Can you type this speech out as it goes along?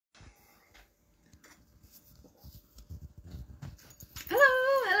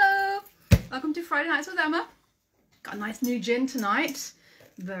Welcome to Friday Nights with Emma. Got a nice new gin tonight.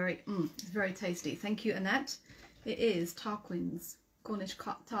 Very tasty. Thank you, Annette. It is Tarquin's, Cornish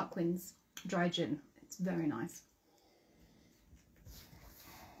Tarquin's dry gin. It's very nice.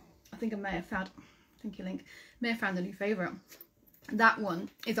 I think I may have found, thank you, Link, may have found a new favourite. That one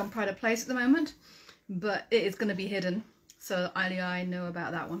is on Pride of Place at the moment, but it is going to be hidden. So only I know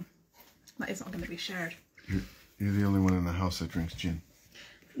about that one. But it's not going to be shared. You're the only one in the house that drinks gin.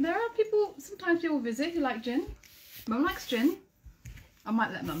 There are people, sometimes people visit who like gin. Mum likes gin. I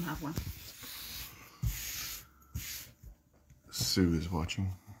might let Mum have one. Sue is watching.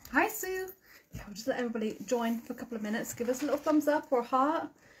 Hi Sue. Yeah, we'll just let everybody join for a couple of minutes. Give us a little thumbs up or a heart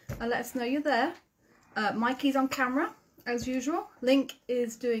and let us know you're there. Mikey's on camera as usual. Link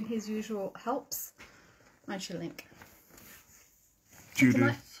is doing his usual helps. Aren't you, Link?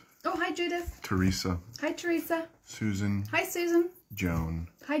 Judith. Oh, hi Judith. Teresa. Hi Teresa. Susan. Hi Susan. Joan.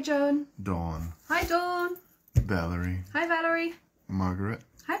 Hi Joan. Dawn. Hi Dawn. Valerie. Hi Valerie. Margaret.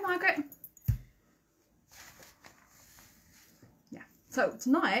 Hi Margaret. Yeah. So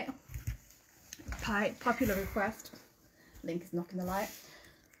tonight, by popular request, Link is knocking the light.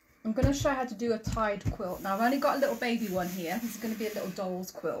 I'm going to show you how to do a tied quilt. Now I've only got a little baby one here. This is going to be a little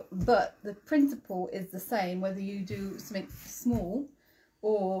doll's quilt, but the principle is the same whether you do something small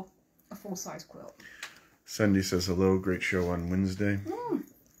or a full-size quilt. Sandy says hello. Great show on Wednesday.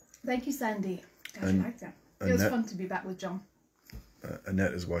 Thank you, Sandy. Glad you liked it. It was fun to be back with John.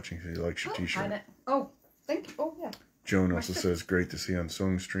 Annette is watching. She likes your t-shirt. Annette. Oh, thank you. Oh, yeah. Joan also says great to see you on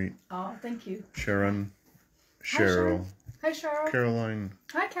Sewing Street. Oh, thank you. Sharon. Cheryl. Hi, Cheryl. Caroline.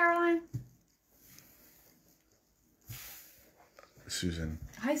 Hi, Caroline. Susan.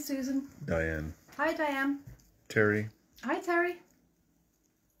 Hi, Susan. Diane. Hi, Diane. Terry. Hi, Terry.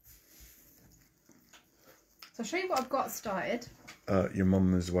 So I'll show you what I've got started. Your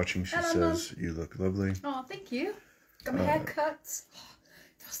mum is watching. She Hello, says you look lovely. Oh, thank you. Got my hair cut. Oh,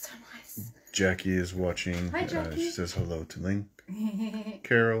 it feels so nice. Jackie is watching. Hi, Jackie. She says hello to Link.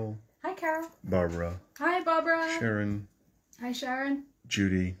 Carol. Hi, Carol. Barbara. Hi, Barbara. Sharon. Hi, Sharon.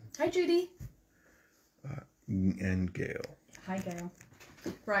 Judy. Hi, Judy. And Gail. Hi, Gail.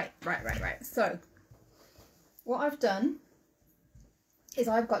 Right. So, what I've done is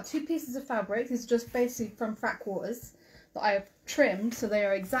I've got 2 pieces of fabric. This is just basically from Frat Quarters that I have trimmed so they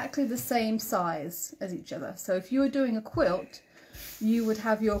are exactly the same size as each other. So if you were doing a quilt, you would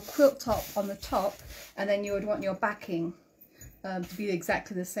have your quilt top on the top and then you would want your backing to be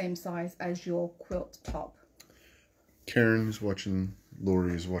exactly the same size as your quilt top. Karen is watching.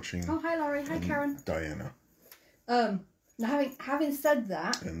 Lori is watching. Oh, hi Laurie. Hi Karen. Diana. Now having said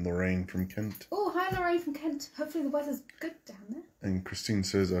that. And Lorraine from Kent. Oh, hi Lorraine from Kent. Hopefully the weather's good down there. And Christine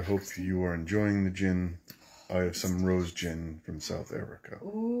says, I hope you are enjoying the gin. I have some rose gin from South Africa.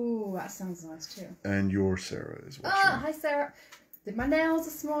 Ooh, that sounds nice too. And your Sarah is watching. Oh, hi Sarah. Did my nails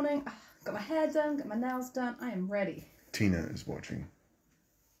this morning. Got my hair done, got my nails done. I am ready. Tina is watching.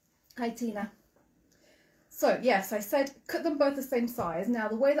 Hi Tina. So yes, I said cut them both the same size. Now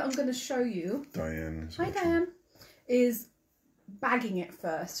the way that I'm going to show you, Diane is hi watching. Diane, is bagging it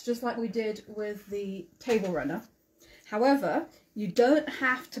first, just like we did with the table runner. However, you don't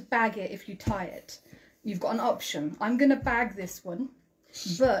have to bag it if you tie it. You've got an option. I'm going to bag this one,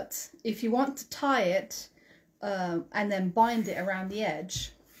 but if you want to tie it and then bind it around the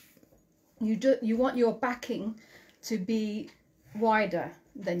edge, you want your backing to be wider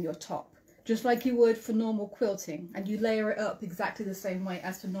than your top, just like you would for normal quilting, and you layer it up exactly the same way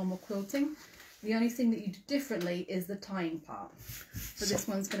as for normal quilting. The only thing that you do differently is the tying part. So this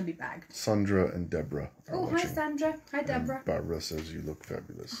one's going to be bagged. Sandra and Deborah are watching. Hi Sandra. Hi Deborah. And Barbara says you look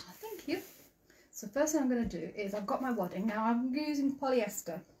fabulous. Oh, thank you. So first thing I'm going to do is I've got my wadding. Now I'm using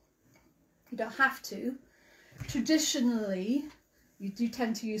polyester. You don't have to. Traditionally, you do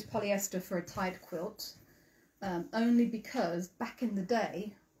tend to use polyester for a tied quilt, only because back in the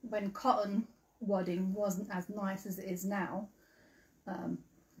day, when cotton wadding wasn't as nice as it is now,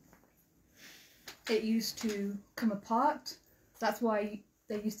 it used to come apart. That's why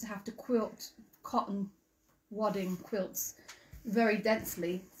they used to have to quilt cotton wadding quilts very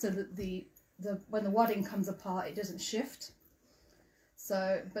densely, so that when the wadding comes apart, it doesn't shift.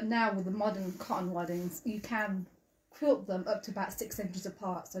 So, but now with the modern cotton waddings, you can quilt them up to about 6 inches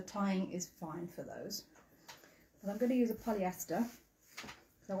apart, so tying is fine for those. But I'm going to use a polyester,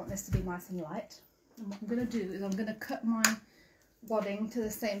 because I want this to be nice and light. And what I'm going to do is I'm going to cut my wadding to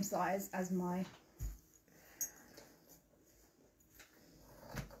the same size as my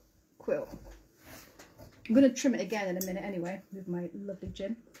quilt. I'm going to trim it again in a minute anyway with my lovely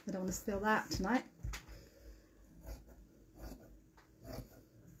gin. I don't want to spill that tonight.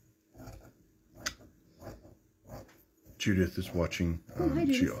 Judith is watching. Hi,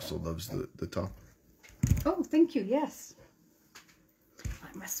 She Judith. also loves the top. Oh, thank you, yes.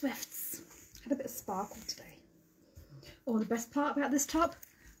 Like my Swifts. Had a bit of sparkle today. Oh, the best part about this top?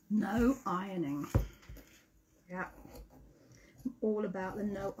 No ironing. Yeah. I'm all about the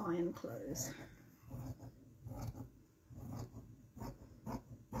no iron clothes.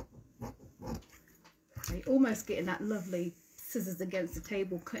 You're almost getting that lovely scissors against the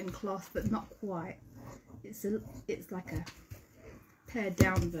table cutting cloth, but not quite. It's like a pared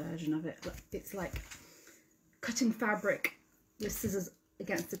down version of it. It's like cutting fabric with scissors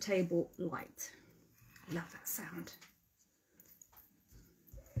against the table light. I love that sound.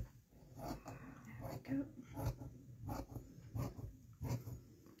 There we go.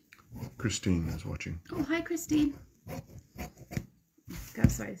 Christine is watching. Oh, hi Christine.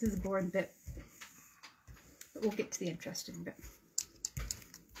 God, sorry, this is a boring bit. But we'll get to the interesting bit.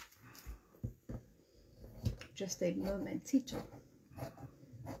 Just a momentito.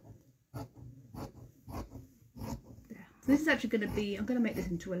 There. So this is actually going to be, I'm going to make this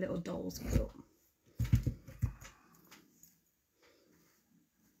into a little doll's quilt.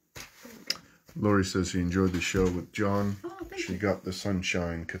 Laurie says she enjoyed the show with John. Oh, thank She you. got the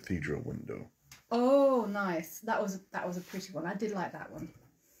Sunshine Cathedral window. Oh, nice. That was a pretty one. I did like that one.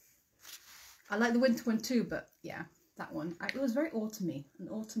 I like the winter one too, but yeah, that one. It was very autumny. And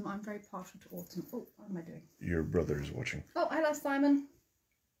autumn, I'm very partial to autumn. Oh, what am I doing? Your brother is watching. Oh, hello, Simon.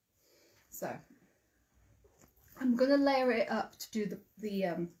 So, I'm going to layer it up to do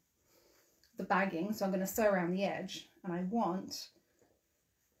the bagging. So I'm going to sew around the edge. And I want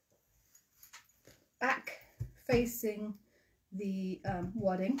back facing the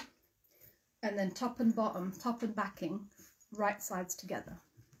wadding, and then top and bottom, top and backing, right sides together.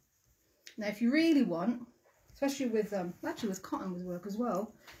 Now if you really want, especially with actually with cotton would work as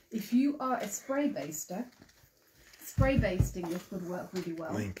well, if you are a spray baster, spray basting this would work really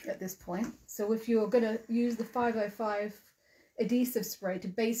well at this point. So if you're going to use the 505 adhesive spray to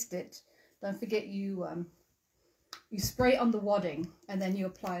baste it, don't forget you spray it on the wadding and then you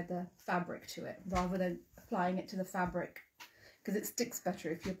apply the fabric to it rather than applying it to the fabric, because it sticks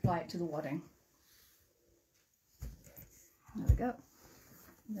better if you apply it to the wadding. There we go.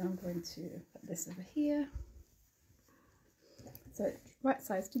 Now I'm going to put this over here. So it's right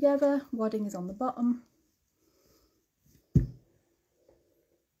sides together, wadding is on the bottom.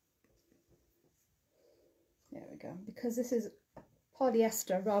 There we go. Because this is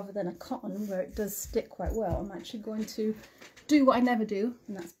polyester rather than a cotton where it does stick quite well, I'm actually going to do what I never do,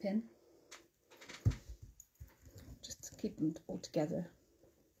 and that's pin. Just to keep them all together.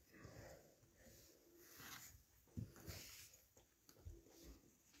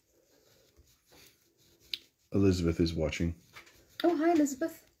 Elizabeth is watching. Oh, hi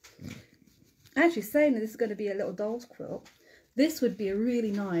Elizabeth. Actually saying that this is going to be a little doll's quilt. This would be a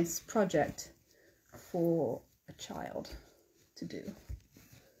really nice project for a child to do.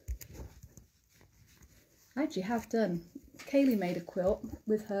 I actually have done. Kaylee made a quilt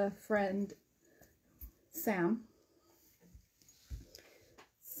with her friend Sam.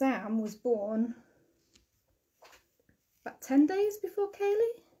 Sam was born about 10 days before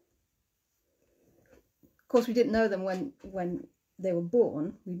Kaylee. Of course, we didn't know them when they were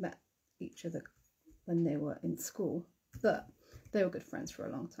born. We met each other when they were in school, but they were good friends for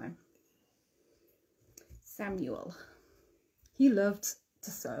a long time. Samuel. He loved to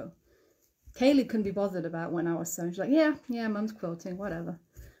sew. Kaylee couldn't be bothered about when I was sewing. She's like, yeah, mum's quilting, whatever.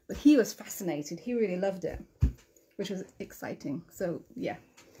 But he was fascinated. He really loved it, which was exciting. So yeah,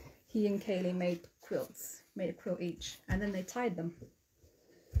 he and Kaylee made quilts, made a quilt each, and then they tied them.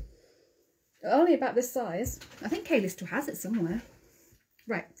 Only about this size. I think Kaylee still has it somewhere.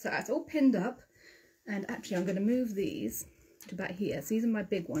 Right, so that's all pinned up. And actually I'm going to move these to about here. So these are my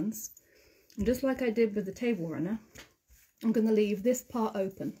big ones. And just like I did with the table runner, I'm going to leave this part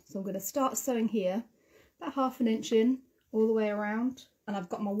open. So I'm going to start sewing here, about 1/2 inch in, all the way around. And I've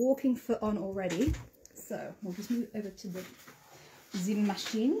got my walking foot on already. So we'll just move over to the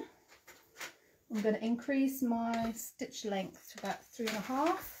machine. I'm going to increase my stitch length to about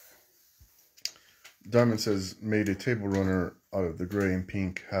 3.5. Diamond says, made a table runner out of the grey and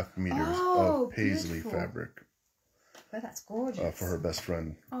pink 1/2 meters of paisley fabric. Oh, that's gorgeous. For her best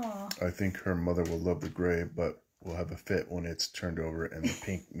friend. Aww. I think her mother will love the grey, but will have a fit when it's turned over and the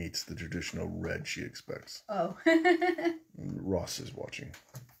pink meets the traditional red she expects. Oh. And Ross is watching.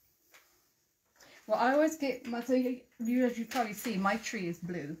 Well, I always get my, so you as you probably see, my tree is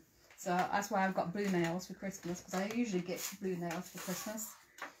blue. So that's why I've got blue nails for Christmas, because I usually get blue nails for Christmas.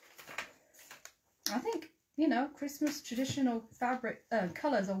 I think, you know, Christmas traditional fabric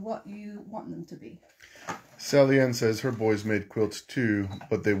colours are what you want them to be. Sally Ann says her boys made quilts too,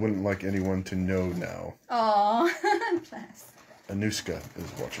 but they wouldn't like anyone to know now. Aw, bless. Anushka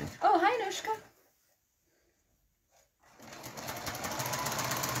is watching. Oh, hi, Anushka.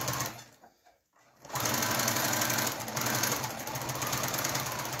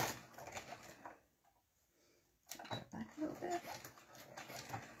 Back a little bit.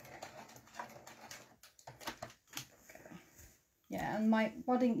 Okay. Yeah, and my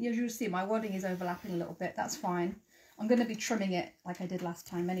wadding, as you'll see, my wadding is overlapping a little bit. That's fine. I'm going to be trimming it like I did last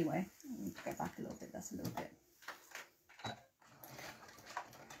time anyway. Get back a little bit. That's a little bit.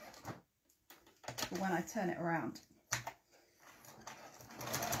 But when I turn it around.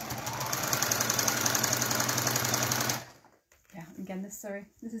 Yeah, again, this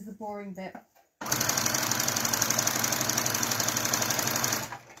is the boring bit.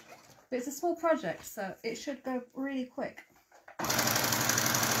 But it's a small project, so it should go really quick.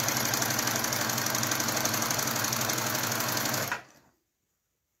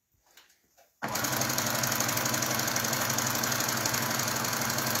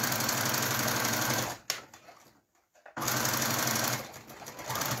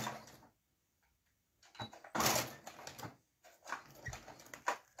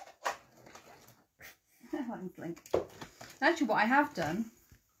 Blink. Actually, what I have done,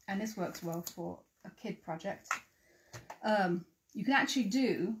 and this works well for a kid project, you can actually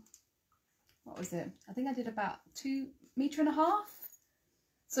do, what was it? I think I did about 2.5 meters.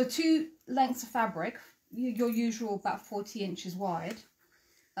 So 2 lengths of fabric, your usual about 40 inches wide,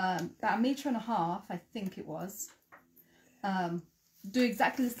 about 1.5 meters, I think it was. Do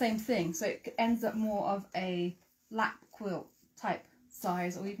exactly the same thing, so it ends up more of a lap quilt type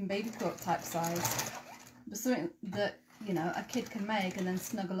size, or even baby quilt type size. But something that, you know, a kid can make and then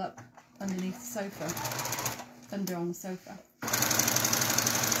snuggle up underneath the sofa, under on the sofa.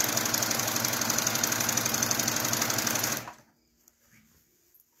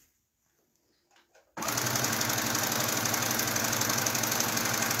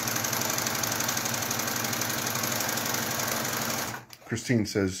 Christine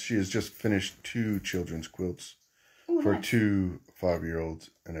says she has just finished 2 children's quilts for Nice. 2 5-year-olds,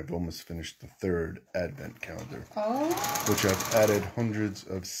 and I've almost finished the 3rd advent calendar, Oh. which I've added hundreds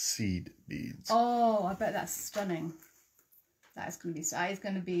of seed beads. Oh, I bet that's stunning. That is going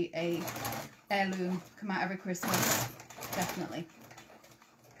to be a heirloom, come out every Christmas, definitely.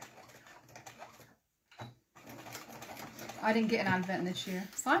 I didn't get an advent this year.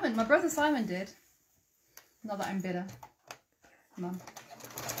 Simon, my brother Simon did. Not that I'm bitter. Come on.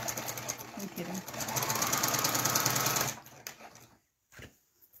 I'm kidding.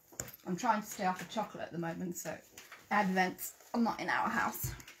 I'm trying to stay off of chocolate at the moment, so advents are not in our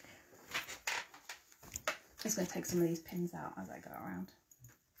house. Just going to take some of these pins out as I go around.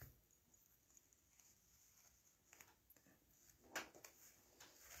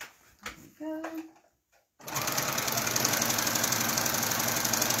 There we go.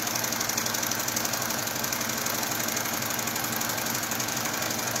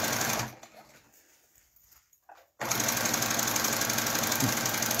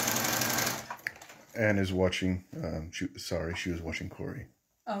 Anne is watching, she was watching Corey.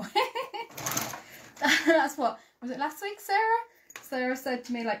 Oh, that's what, was it last week, Sarah? Sarah said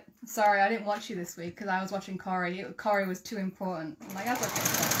to me, like, sorry, I didn't watch you this week because I was watching Corey. Corey was too important. I'm like, that's okay,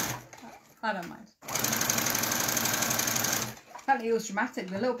 Sarah. I don't mind. Apparently it was dramatic.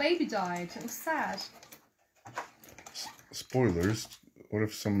 The little baby died. It was sad. Spoilers. What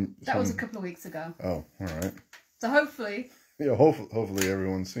if some... That was a couple of weeks ago. Oh, alright. So hopefully... Yeah, hopefully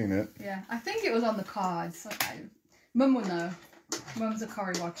everyone's seen it. Yeah, I think it was on the cards. Okay. Mum will know. Mum's a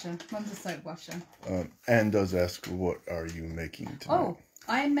Corey watcher. Mum's a soap watcher. Anne does ask, what are you making tonight? Oh,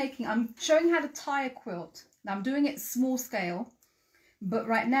 I'm showing how to tie a quilt. Now I'm doing it small scale, but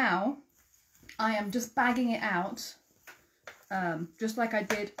right now I am just bagging it out, just like I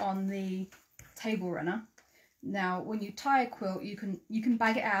did on the table runner. Now when you tie a quilt, you can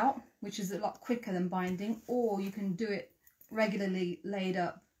bag it out, which is a lot quicker than binding, or you can do it regularly laid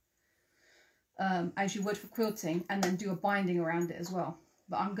up as you would for quilting, and then do a binding around it as well.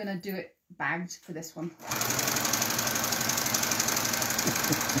 But I'm going to do it bagged for this one.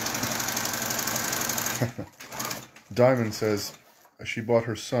 Diamond says she bought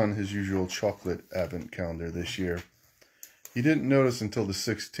her son his usual chocolate advent calendar this year. He didn't notice until the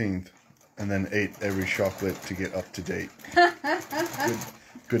 16th, and then ate every chocolate to get up to date.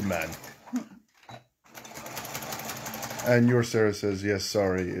 Good man. And your Sarah says, yes,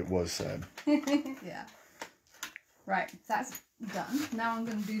 sorry, it was sad. Yeah. Right, that's done. Now I'm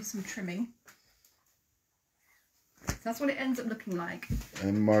going to do some trimming. That's what it ends up looking like.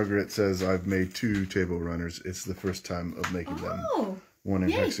 And Margaret says, I've made 2 table runners. It's the first time of making them. One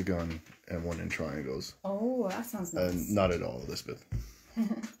in hexagon and one in triangles. Oh, that sounds nice. Not at all, Elizabeth.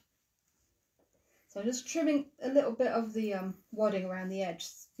 So just trimming a little bit of the wadding around the edge,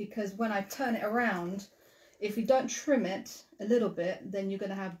 because when I turn it around, if you don't trim it a little bit, then you're going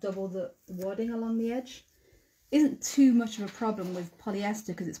to have double the wadding along the edge. Isn't too much of a problem with polyester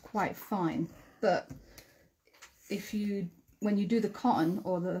because it's quite fine, but when you do the cotton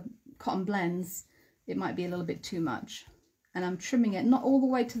or the cotton blends, it might be a little bit too much. And I'm trimming it not all the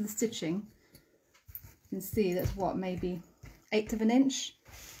way to the stitching. You can see that's what, maybe 1/8 of an inch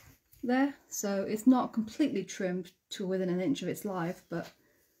there. So it's not completely trimmed to within an inch of its life, but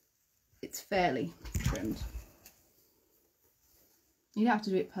it's fairly trimmed. You don't have to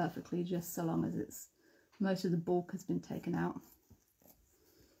do it perfectly, just so long as most of the bulk has been taken out.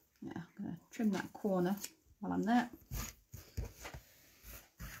 Yeah, I'm going to trim that corner while I'm there.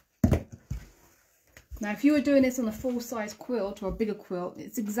 Now, if you were doing this on a full-size quilt or a bigger quilt,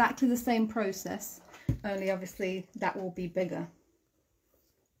 it's exactly the same process, only obviously that will be bigger.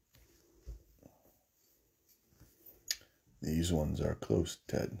 These ones are close,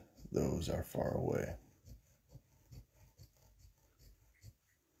 Ted. Those are far away.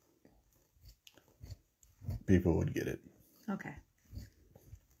 People would get it. Okay.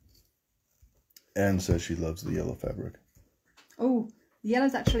 Anne says she loves the yellow fabric. Oh, the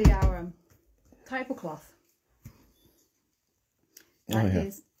yellow's actually our tablecloth. That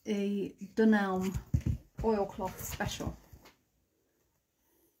is a Dunelm oilcloth special.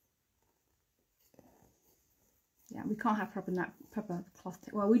 Yeah, we can't have proper cloth.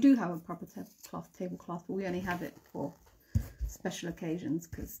 Well, we do have a proper cloth tablecloth, but we only have it for special occasions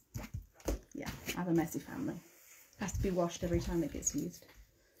because, yeah, I have a messy family. It has to be washed every time it gets used.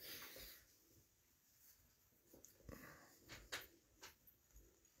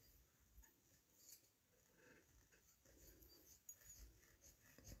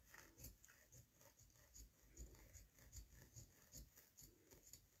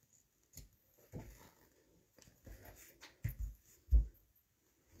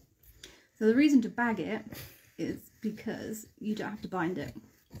 So the reason to bag it is because you don't have to bind it.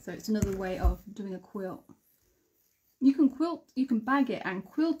 So it's another way of doing a quilt. You can bag it and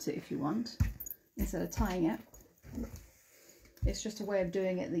quilt it if you want, instead of tying it. It's just a way of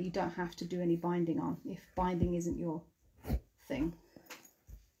doing it that you don't have to do any binding on, if binding isn't your thing.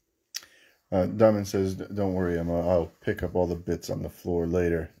 Diamond says, don't worry, Emma, I'll pick up all the bits on the floor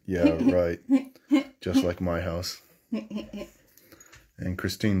later. Yeah, right. Just like my house. And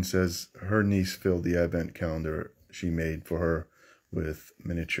Christine says her niece filled the advent calendar she made for her with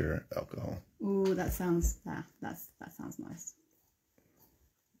miniature alcohol. Ooh, that sounds nice.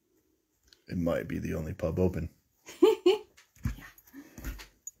 It might be the only pub open. Yeah.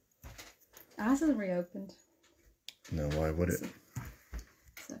 Ours isn't reopened. No, why would it?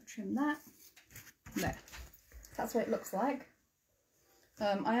 So trim that. There. That's what it looks like.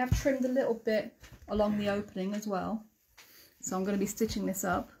 I have trimmed a little bit along the opening as well. So I'm going to be stitching this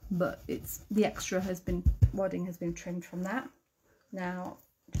up, but the extra wadding has been trimmed from that. Now,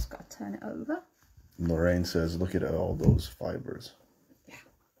 just got to turn it over. Lorraine says, look at all those fibers. Yeah.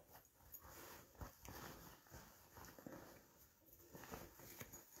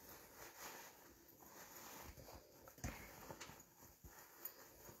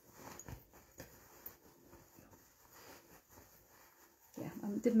 Yeah, I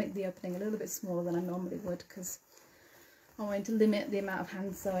did make the opening a little bit smaller than I normally would because I wanted to limit the amount of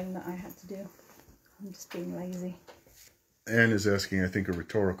hand sewing that I had to do. I'm just being lazy. Anne is asking, I think, a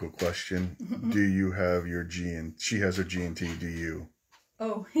rhetorical question. Do you have your she has her G&T, do you?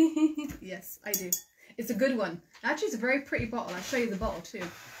 Oh, yes, I do. It's a good one. Actually, it's a very pretty bottle. I'll show you the bottle too.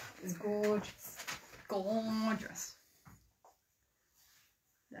 It's gorgeous. Gorgeous.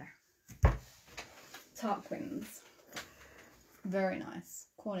 There. Tarquins. Very nice.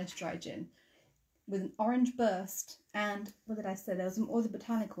 Cornish dry gin. With an orange burst, and what did I say? There was some other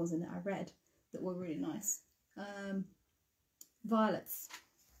botanicals in it I read that were really nice. Violets.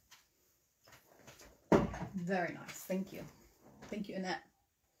 Very nice. Thank you. Thank you, Annette.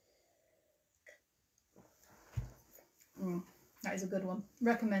 That is a good one.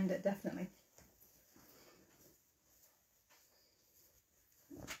 Recommend it, definitely.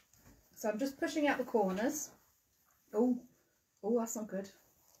 So I'm just pushing out the corners. Oh, that's not good.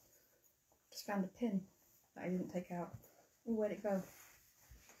 Just found a pin that I didn't take out. Oh, where'd it go?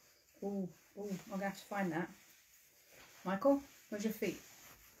 Oh, I'm gonna have to find that. Michael, where's your feet?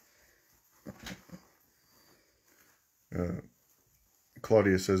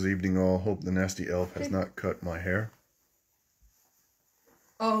 Claudia says, evening all, hope the nasty elf has not cut my hair.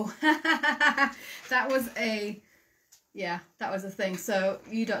 Oh, that was a thing. So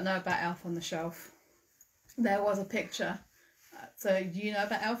you don't know about Elf on the Shelf. There was a picture. So do you know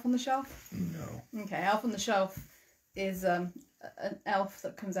about Elf on the Shelf? No. Okay, Elf on the Shelf is an elf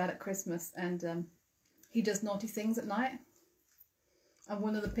that comes out at Christmas, and he does naughty things at night. And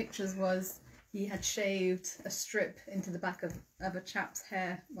one of the pictures was he had shaved a strip into the back of a chap's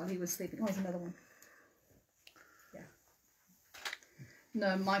hair while he was sleeping. Oh, there's another one. Yeah.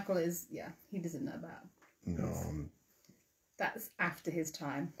 No, Michael is, he doesn't know about. No. That's after his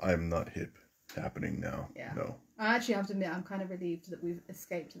time. I'm not hip. Happening now. Yeah. No. I actually have to admit, I'm kind of relieved that we've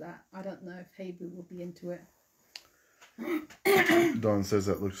escaped that. I don't know if Habu will be into it. Dawn says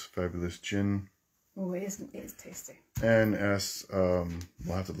that looks fabulous. Gin. Oh, it is tasty. And asks, we'll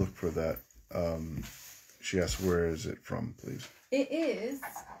have to look for that. She asks, where is it from, please? It is,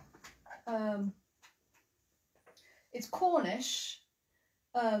 it's Cornish.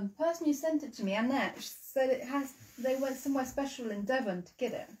 Person who sent it to me, Annette, said they went somewhere special in Devon to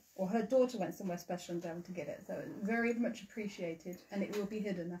get it. Or her daughter went somewhere special in Devon to get it. So it's very much appreciated. And it will be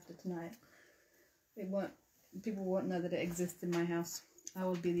hidden after tonight. People won't know that it exists in my house. I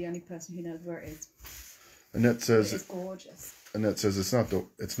will be the only person who knows where it is. Annette says it's gorgeous. Annette says it's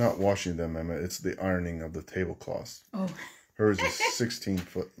not washing them, Emma. It's the ironing of the tablecloths. Oh. Hers is 16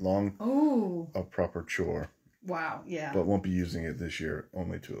 foot long. Oh. A proper chore. Wow. Yeah. But won't be using it this year.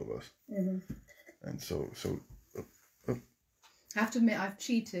 Only 2 of us. Mm-hmm. And so. I have to admit, I've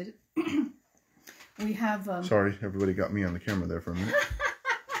cheated. We have. Sorry, everybody got me on the camera there for a minute.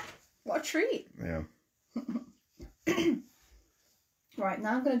 What a treat! Yeah. Right,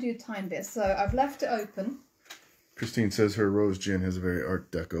 now I'm going to do a time bit. So I've left it open. Christine says her rose gin has a very Art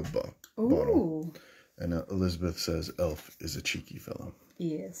Deco bottle. And Elizabeth says Elf is a cheeky fellow.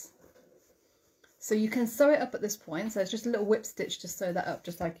 He is. So you can sew it up at this point. So it's just a little whip stitch to sew that up,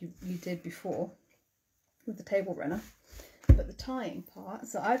 just like you did before with the table runner. But the tying part,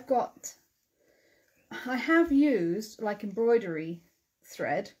 so I have used like embroidery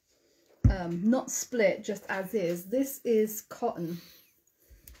thread, not split, just as is. This is cotton,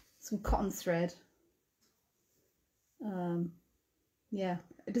 some cotton thread. Yeah,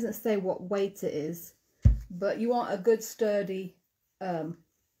 it doesn't say what weight it is, but you want a good sturdy,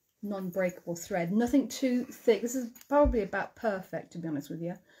 non-breakable thread. Nothing too thick. This is probably about perfect, to be honest with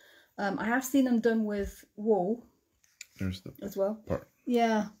you. I have seen them done with wool. There's the as well. Part.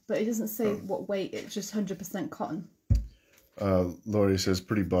 Yeah, but it doesn't say what weight. It's just 100% cotton. Laurie says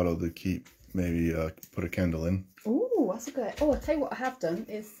pretty bottle to keep. Maybe put a candle in. Oh, that's a good. Oh, I'll tell you what I have done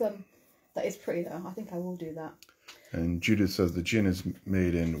is that is pretty though. I think I will do that. And Judith says the gin is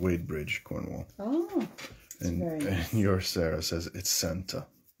made in Wadebridge, Cornwall. Oh, and, very nice. And your Sarah says it's Santa.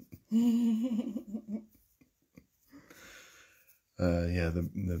 Yeah,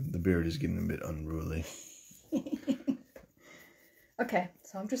 the beard is getting a bit unruly. Okay,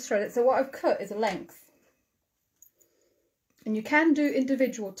 so I'm just threading it. So what I've cut is a length. And you can do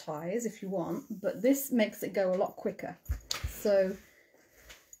individual ties if you want, but this makes it go a lot quicker. So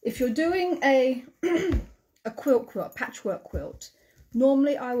if you're doing a quilt, patchwork quilt,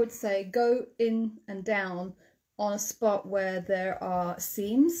 normally I would say go in and down on a spot where there are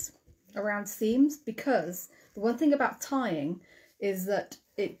seams, around seams, because the one thing about tying is that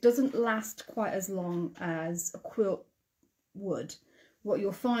it doesn't last quite as long as a quilt would. What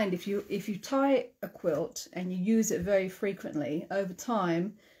you'll find if you tie a quilt and you use it very frequently, over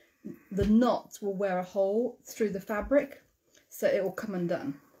time the knot will wear a hole through the fabric, so it will come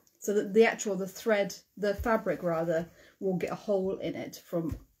undone. So that the fabric will get a hole in it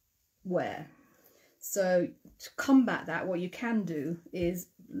from wear. So to combat that, what you can do is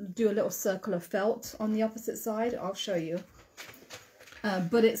do a little circle of felt on the opposite side. I'll show you.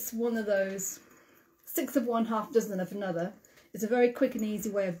 But it's one of those 6 of one, half dozen of another. It's a very quick and easy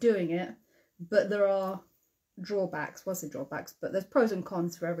way of doing it, but there are drawbacks. Well, I say drawbacks, but there's pros and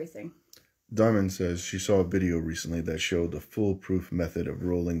cons for everything. Diamond says she saw a video recently that showed the foolproof method of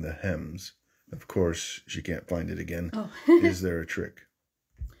rolling the hems. Of course, she can't find it again. Oh. Is there a trick?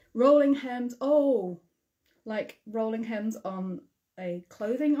 Rolling hems. Oh, like rolling hems on a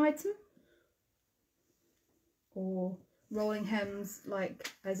clothing item? Or rolling hems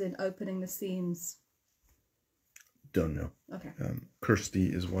like as in opening the seams? Don't know. Okay. Kirsty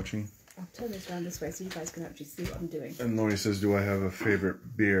is watching. I'll turn this around this way so you guys can actually see what I'm doing. And Laurie says, do I have a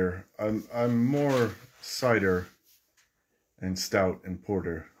favorite beer? I'm more cider and stout and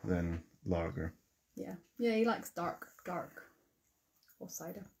porter than lager. Yeah. Yeah, he likes dark or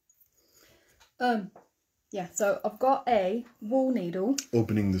cider. Yeah, so I've got a wool needle.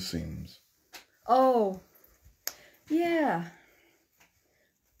 Opening the seams. Oh, yeah.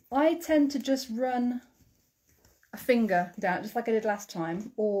 I tend to just run a finger down, just like I did last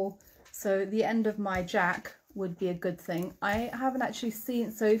time, or so the end of my jack would be a good thing. I haven't actually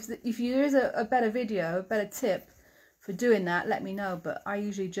seen, so if there is a better video, a better tip for doing that, let me know, but I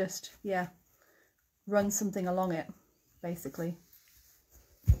usually just, yeah, run something along it, basically.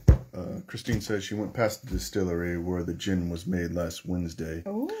 Christine says she went past the distillery where the gin was made last Wednesday.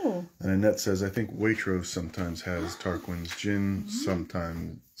 Oh. And Annette says, I think Waitrose sometimes has Tarquin's gin,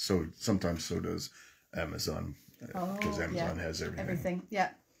 sometimes so does Amazon, because Amazon has everything. Yeah.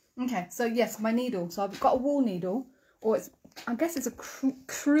 Okay, so yes, my needle. So I've got a wool needle, or I guess it's a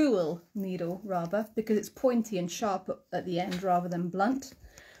cruel needle rather, because it's pointy and sharp at the end rather than blunt.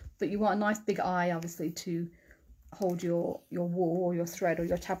 But you want a nice big eye, obviously, to hold your wool or your thread or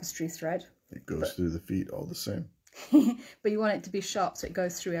your tapestry thread. It goes through the feet all the same. But you want it to be sharp so it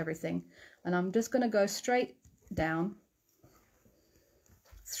goes through everything. And I'm just going to go straight down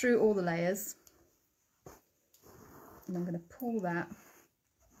through all the layers. And I'm going to pull that.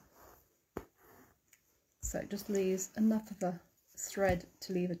 So it just leaves enough of a thread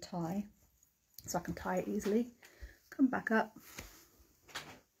to leave a tie. So I can tie it easily. Come back up.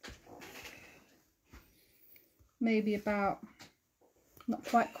 Maybe about, not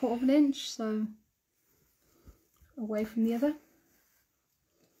quite 1/4 inch, so away from the other.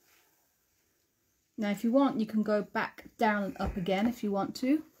 Now if you want, you can go back down and up again if you want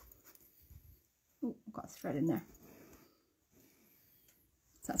to. Oh, I've got a thread in there.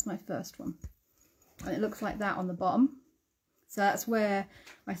 So that's my first one. And it looks like that on the bottom. So that's where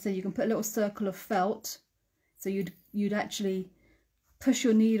I say you can put a little circle of felt. So you'd actually push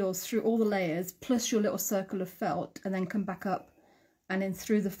your needles through all the layers plus your little circle of felt, and then come back up and then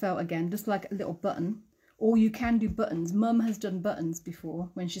through the felt again, just like a little button. Or you can do buttons. Mum has done buttons before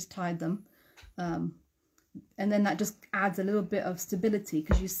when she's tied them. And then that just adds a little bit of stability,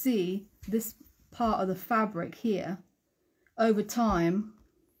 because you see this part of the fabric here, over time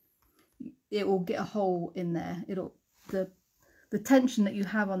it will get a hole in there. The tension that you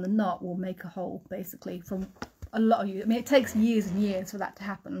have on the knot will make a hole, basically, from a lot of you. I mean, it takes years and years for that to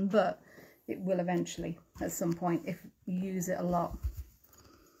happen, but it will eventually at some point if you use it a lot.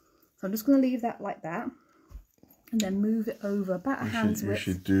 So I'm just going to leave that like that, and then move it over about a hand's width.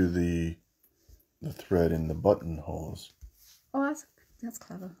 You should do the thread in the buttonholes. Oh, that's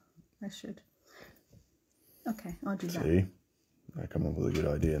clever. I should. Okay, I'll do that. See? I come up with a good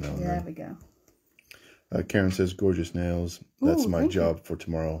idea now. There we go. Karen says, gorgeous nails. That's my thank job for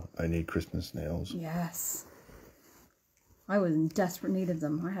tomorrow. I need Christmas nails. Yes. I was in desperate need of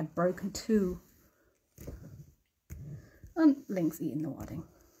them. I had broken 2. And Link's eating the wadding.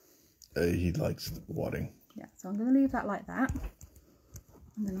 He likes the wadding. Yeah, so I'm going to leave that like that.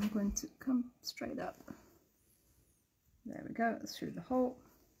 And then I'm going to come straight up. There we go, through the hole.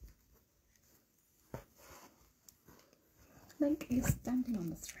 Link is standing on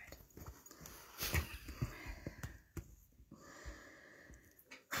the thread.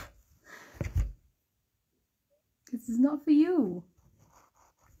 This is not for you.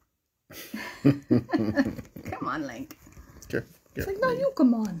 Come on, Link. It's like, no, you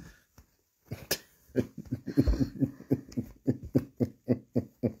come on.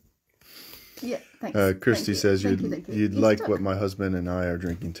 Yeah, thanks. Christy says you'd like stuck. what my husband and I are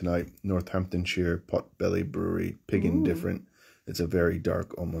drinking tonight. Northamptonshire Potbelly Brewery, Pig Indifferent. It's a very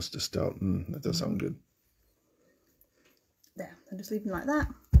dark, almost a stout. That does sound good. There, I'm just leaving like that.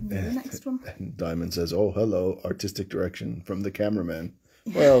 And the next one. And Diamond says, oh, hello, artistic direction from the cameraman.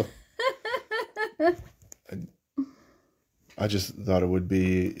 Well, I just thought it would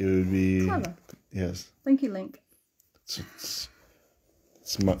be clever. Yes. Thank you, Link. It's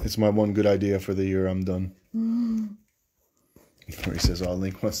my one good idea for the year. I'm done. Where he says, oh,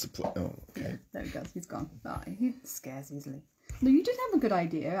 Link wants to play. Oh, okay. There he goes. He's gone. Oh, he scares easily. No, you did have a good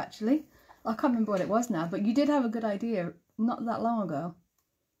idea, actually. I can't remember what it was now, but you did have a good idea not that long ago.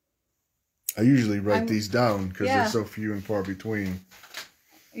 I usually write these down because they're so few and far between.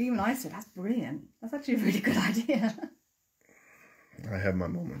 Even I said, that's brilliant. That's actually a really good idea. I have my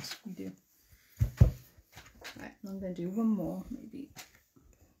moments. You do. Right, I'm going to do one more, maybe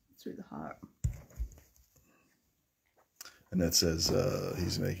through the heart. And that says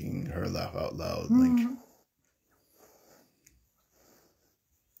he's making her laugh out loud, Link.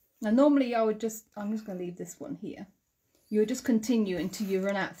 Now, normally I'm just going to leave this one here. You would just continue until you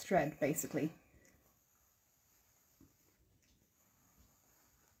run out of thread, basically.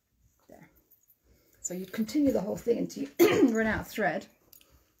 There. So you'd continue the whole thing until you run out of thread.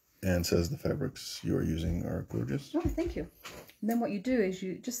 Anne says the fabrics you are using are gorgeous. Oh, thank you. And then what you do is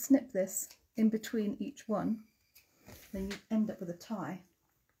you just snip this in between each one. Then you end up with a tie.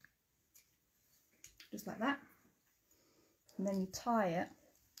 just like that. And then you tie it.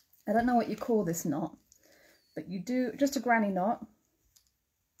 I don't know what you call this knot, but you do just a granny knot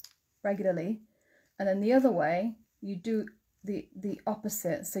regularly, and then the other way you do the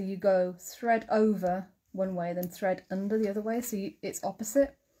opposite. So you go thread over one way, then thread under the other way, so it's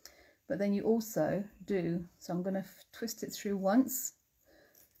opposite. But then you also do, so I'm going to twist it through once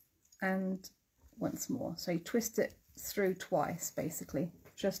and once more. So you twist it through twice, basically,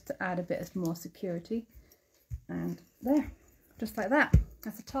 just to add a bit more security. And there, just like that.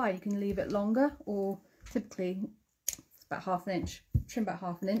 That's a tie. You can leave it longer, or typically it's about ½ inch. Trim about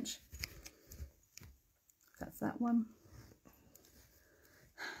 ½ inch. That's that one.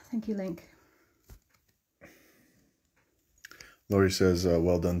 Thank you, Link. Laurie says,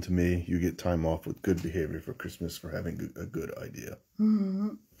 well done to me. You get time off with good behavior for Christmas for having a good idea. Mm-hmm.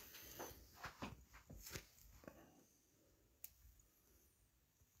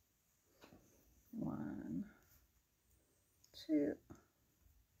 One, two.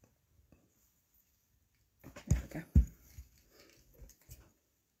 There we go.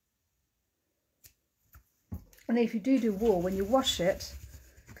 And if you do wool, when you wash it,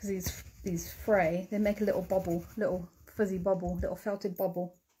 because these fray, they make a little bubble, little fuzzy bubble, little felted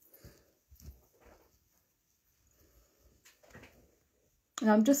bubble. And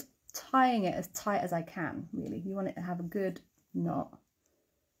I'm just tying it as tight as I can, really. You want it to have a good knot.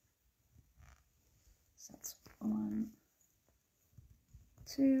 So that's 1,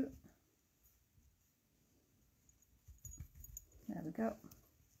 2. There we go.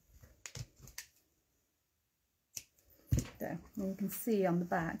 There, and you can see on the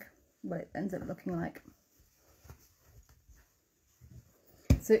back what it ends up looking like.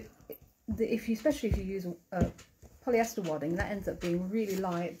 So especially if you use polyester wadding, that ends up being really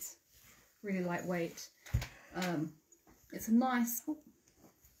light, really lightweight. It's a nice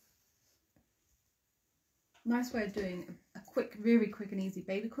way of doing a quick, very quick and easy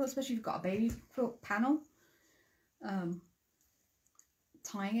baby quilt, especially if you've got a baby quilt panel.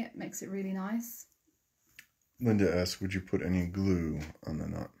 Tying it makes it really nice. Linda asks, would you put any glue on the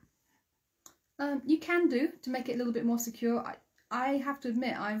knot? You can do, to make it a little bit more secure. I have to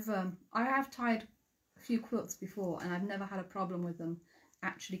admit, I have tied a few quilts before, and I've never had a problem with them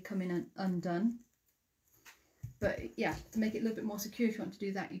actually coming undone. But yeah, to make it a little bit more secure, if you want to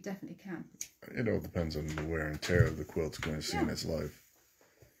do that, you definitely can. It all depends on the wear and tear of the quilt going to see in its life.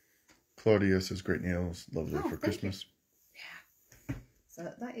 Claudia says, great nails, lovely for Christmas. Yeah.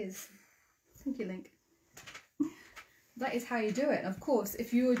 So that is, thank you, Link. That is how you do it. And of course,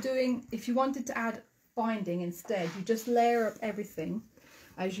 if you wanted to add binding instead, you just layer up everything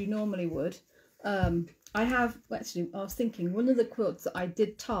as you normally would. I was thinking, one of the quilts that I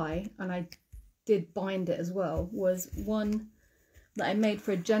did tie and I did bind it as well was one that I made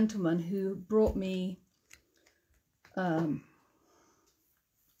for a gentleman who brought me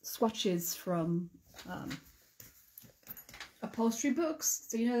swatches from upholstery books.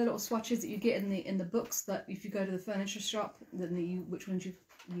 So you know the little swatches that you get in the books, that if you go to the furniture shop, then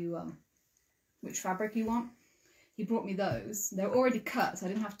which fabric you want. He brought me those. They're already cut, so I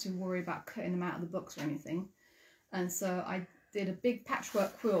didn't have to worry about cutting them out of the books or anything. And so I did a big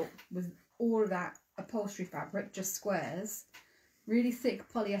patchwork quilt with all of that upholstery fabric, just squares, really thick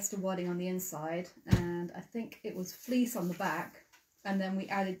polyester wadding on the inside, and I think it was fleece on the back, and then we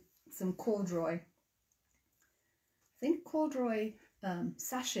added some corduroy. I think corduroy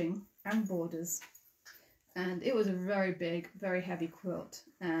sashing and borders. And it was a very big, very heavy quilt,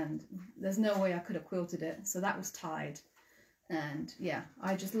 and there's no way I could have quilted it, so that was tied. And yeah,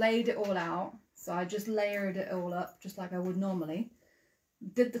 I just laid it all out, so I just layered it all up just like I would normally.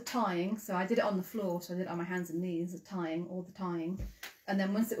 Did the tying, so I did it on the floor, so I did it on my hands and knees, all the tying. And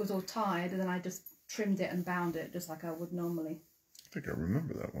then once it was all tied, then I just trimmed it and bound it just like I would normally. I think I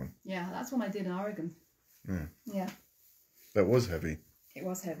remember that one. Yeah, that's one I did in Oregon. Yeah. Yeah. That was heavy. It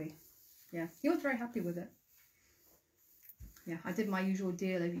was heavy. Yeah, he was very happy with it. Yeah, I did my usual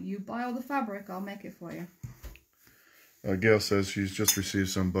deal. If you buy all the fabric, I'll make it for you. Gail says she's just received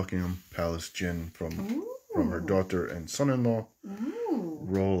some Buckingham Palace gin from her daughter and son-in-law. Ooh.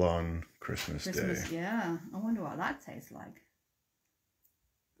 Roll on Christmas Day. Yeah. I wonder what that tastes like.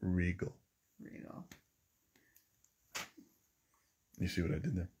 Regal. You see what I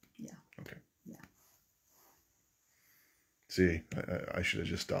did there? Yeah. Okay. Yeah. See, I should have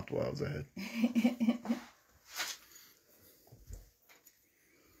just stopped while I was ahead.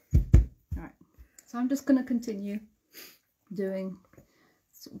 Alright. So I'm just going to continue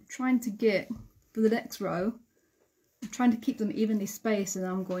trying to get, for the next row, I'm trying to keep them evenly spaced, and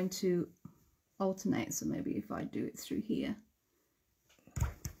I'm going to alternate. So maybe if I do it through here.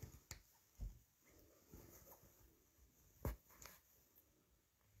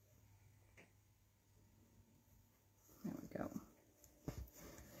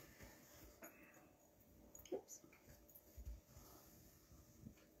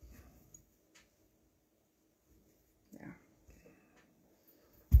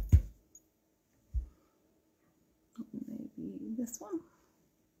 this one.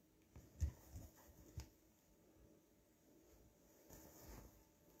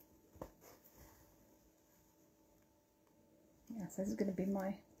 Yeah, so this is going to be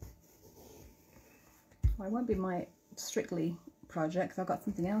my, well, it won't be my Strictly project because I've got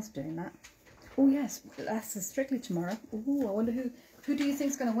something else doing that. Oh yes, that's a Strictly tomorrow. Oh, I wonder who do you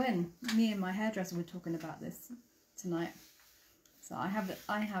think's going to win? Me and my hairdresser were talking about this tonight. So I have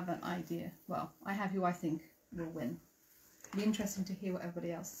an idea. Well, I have who I think will win. It'll be interesting to hear what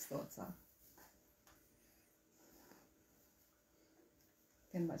everybody else's thoughts are.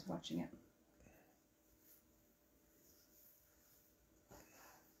 If anybody's watching it.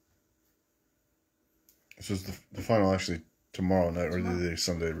 So is the final actually tomorrow night, or are they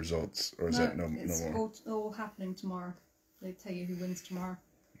Sunday results, or is that no more? It's all happening tomorrow. They tell you who wins tomorrow.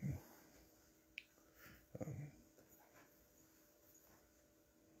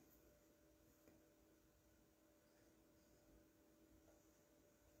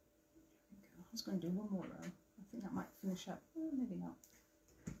 I'm just going to do one more row. I think that might finish up. Oh, maybe not.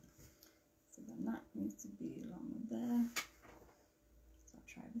 So then that needs to be along with there. So I'll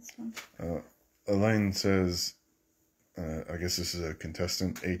try this one. Elaine says, I guess this is a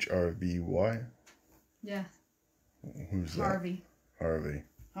contestant, HRVY. Yeah. Who's Harvey. that? Harvey.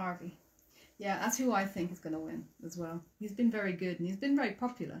 Harvey. Yeah, that's who I think is going to win as well. He's been very good and he's been very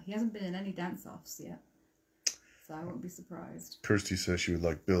popular. He hasn't been in any dance-offs yet. So I won't be surprised. Kirsty says she would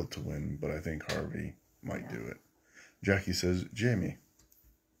like Bill to win, but I think Harvey might do it. Jackie says Jamie.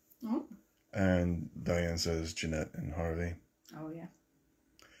 Oh. And Diane says Jeanette and Harvey. Oh, yeah.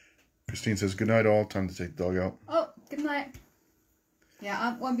 Christine says, good night all, time to take the dog out. Oh, good night.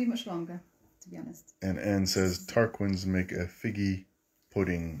 Yeah, it won't be much longer, to be honest. And Anne says, Tarquins make a figgy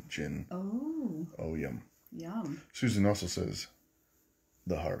pudding gin. Oh. Oh, yum. Yum. Susan also says,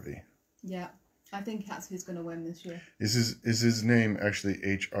 the Harvey. Yeah, I think that's who's going to win this year. Is his name actually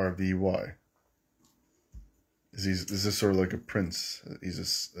HRVY? Is this sort of like a prince?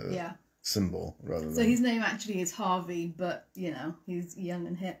 He's a yeah. symbol rather than... So his name actually is Harvey, but, you know, he's young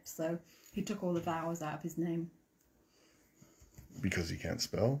and hip, so he took all the vowels out of his name. Because he can't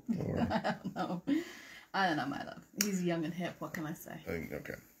spell? Or... I don't know, my love. He's young and hip, what can I say?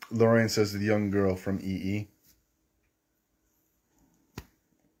 Okay. Lorraine says the young girl from EE.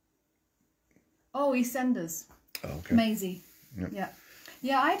 Oh, EastEnders. Oh, okay. Maisie. Yep. Yeah.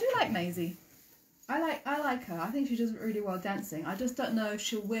 Yeah, I do like Maisie. I like her. I think she does really well dancing. I just don't know if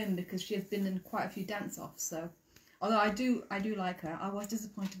she'll win because she has been in quite a few dance-offs. So, although I do like her. I was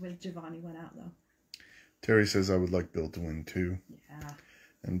disappointed when Giovanni went out though. Terry says I would like Bill to win too. Yeah.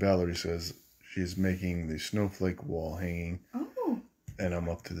 And Valerie says she's making the snowflake wall hanging. Oh. And I'm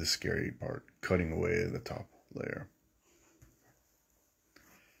up to the scary part, cutting away the top layer.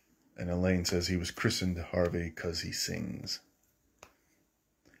 And Elaine says he was christened Harvey because he sings.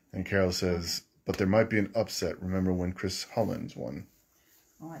 And Carol says, but there might be an upset. Remember when Chris Hollins won?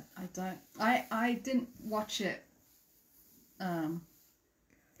 Oh, I don't. I didn't watch it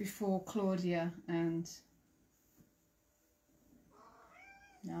before Claudia and...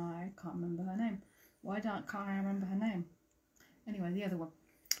 No, I can't remember her name. Can't I remember her name? Anyway, the other one.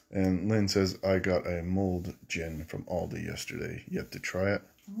 And Lynn says, I got a mold gin from Aldi yesterday. Yet to try it.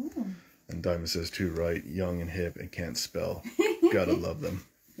 Ooh. And Diamond says, too right, young and hip and can't spell. Gotta love them.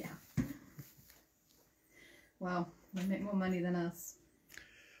 Yeah. Well, they make more money than us.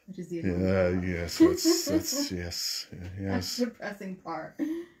 Which is the annoying yes, that's yes. That's the depressing part.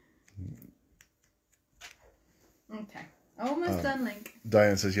 Okay. Almost done, Link.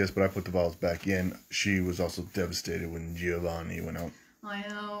 Diane says, yes, but I put the vowels back in. She was also devastated when Giovanni went out. I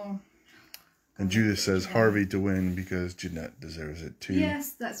know. And Judith says Harvey to win because Jeanette deserves it too.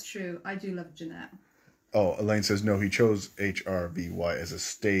 Yes, that's true. I do love Jeanette. Oh, Elaine says, no, he chose HRVY as a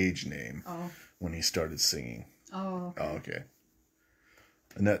stage name when he started singing. Oh, okay. Oh, okay.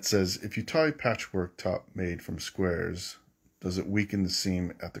 Annette says, if you tie patchwork top made from squares, does it weaken the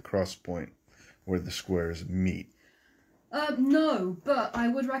seam at the cross point where the squares meet? No, but I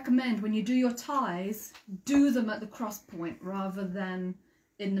would recommend when you do your ties, do them at the cross point rather than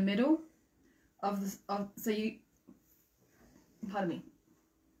in the middle so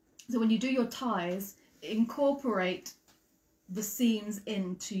when you do your ties, incorporate the seams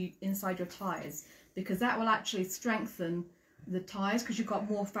inside your ties because that will actually strengthen the ties because you've got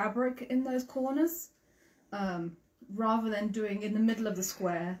more fabric in those corners rather than doing in the middle of the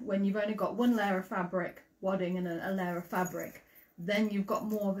square when you've only got one layer of fabric wadding and a layer of fabric, then you've got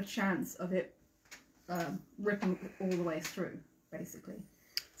more of a chance of it ripping all the way through, basically.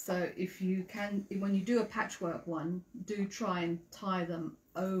 So if you can, when you do a patchwork one, do try and tie them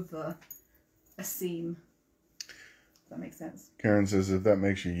over a seam. That makes sense. Karen says, if that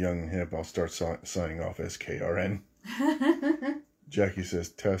makes you young and hip, I'll start signing off as KRN. Jackie says,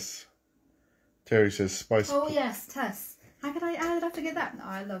 Tess. Terry says, Spice. Oh, yes, Tess. How did I forget that? No,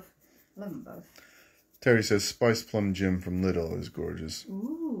 I love them both. Terry says, Spice Plum Jim from Lidl is gorgeous.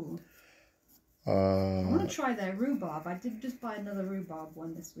 Ooh. I want to try their rhubarb. I did just buy another rhubarb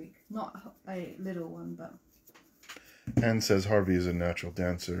one this week. Not a little one, but... Anne says, Harvey is a natural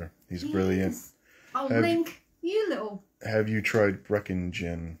dancer. He's brilliant. Oh, Link, you little... Have you tried Brecken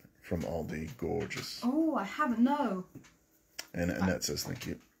Gin from Aldi? Gorgeous. Oh, I haven't, no. And Annette says, thank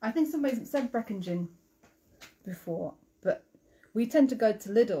you. I think somebody said Brecken Gin before, but we tend to go to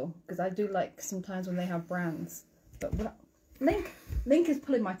Lidl, because I do like sometimes when they have brands. But Link is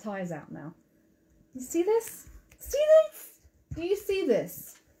pulling my ties out now. You see this? See this? Do you see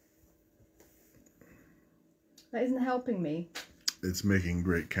this? That isn't helping me. It's making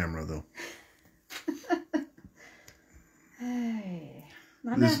great camera, though. Hey. I'm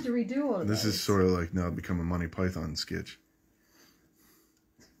going to have to redo all of this. This is sort of like now become a Monty Python sketch.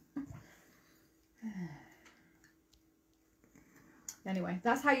 Anyway,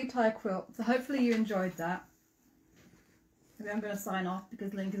 that's how you tie a quilt. So hopefully you enjoyed that. Maybe I'm going to sign off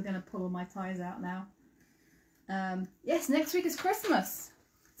because Link is going to pull all my ties out now. Yes, next week is Christmas.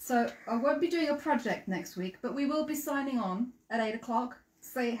 So I won't be doing a project next week, but we will be signing on at 8 o'clock.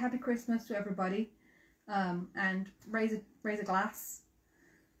 Say Happy Christmas to everybody. And raise a glass.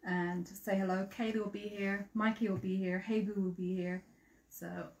 And say hello. Kaylee will be here. Mikey will be here. Habu will be here. So,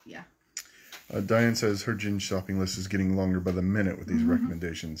 yeah. Diane says her gin shopping list is getting longer by the minute with these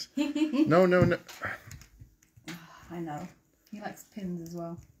recommendations. No. I know. He likes pins as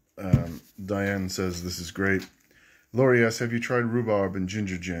well. Diane says this is great. Lori asks, have you tried rhubarb and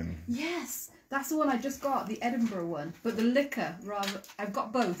ginger gin? Yes, that's the one I just got, the Edinburgh one. But the liquor, rather, I've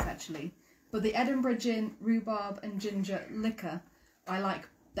got both actually. But the Edinburgh gin, rhubarb and ginger liquor, I like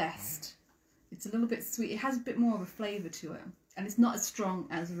best. It's a little bit sweet. It has a bit more of a flavour to it. And it's not as strong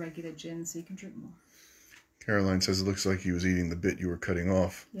as a regular gin, so you can drink more. Caroline says it looks like he was eating the bit you were cutting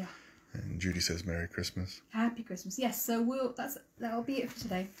off. Yeah. And Judy says Merry Christmas. Happy Christmas. Yes, so that'll be it for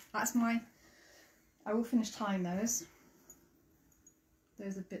today. I will finish tying those.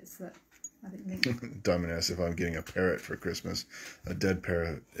 Those are bits that I think Link... Diamond asks if I'm getting a parrot for Christmas. A dead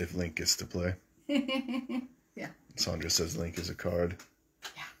parrot if Link gets to play. Yeah. Sandra says Link is a card.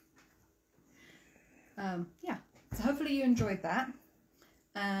 Yeah. Yeah. So hopefully you enjoyed that.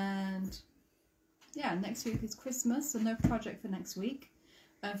 And yeah, next week is Christmas, so no project for next week.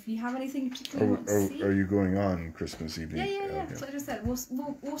 If you have anything particularly you want to see... Are you going on Christmas evening? Yeah. Okay. So I just said,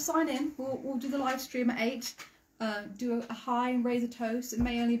 we'll sign in. We'll do the live stream at 8. Do a hi and raise a toast. It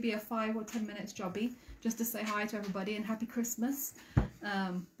may only be a 5 or 10 minutes jobby, just to say hi to everybody and Happy Christmas.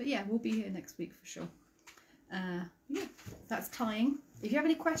 But yeah, we'll be here next week for sure. Yeah, that's tying. If you have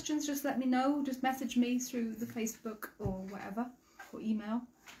any questions, just let me know. Just message me through the Facebook or whatever, or email.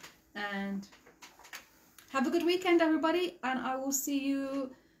 And have a good weekend, everybody. And I will see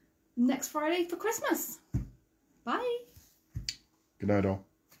you next Friday for Christmas. Bye. Good night, all.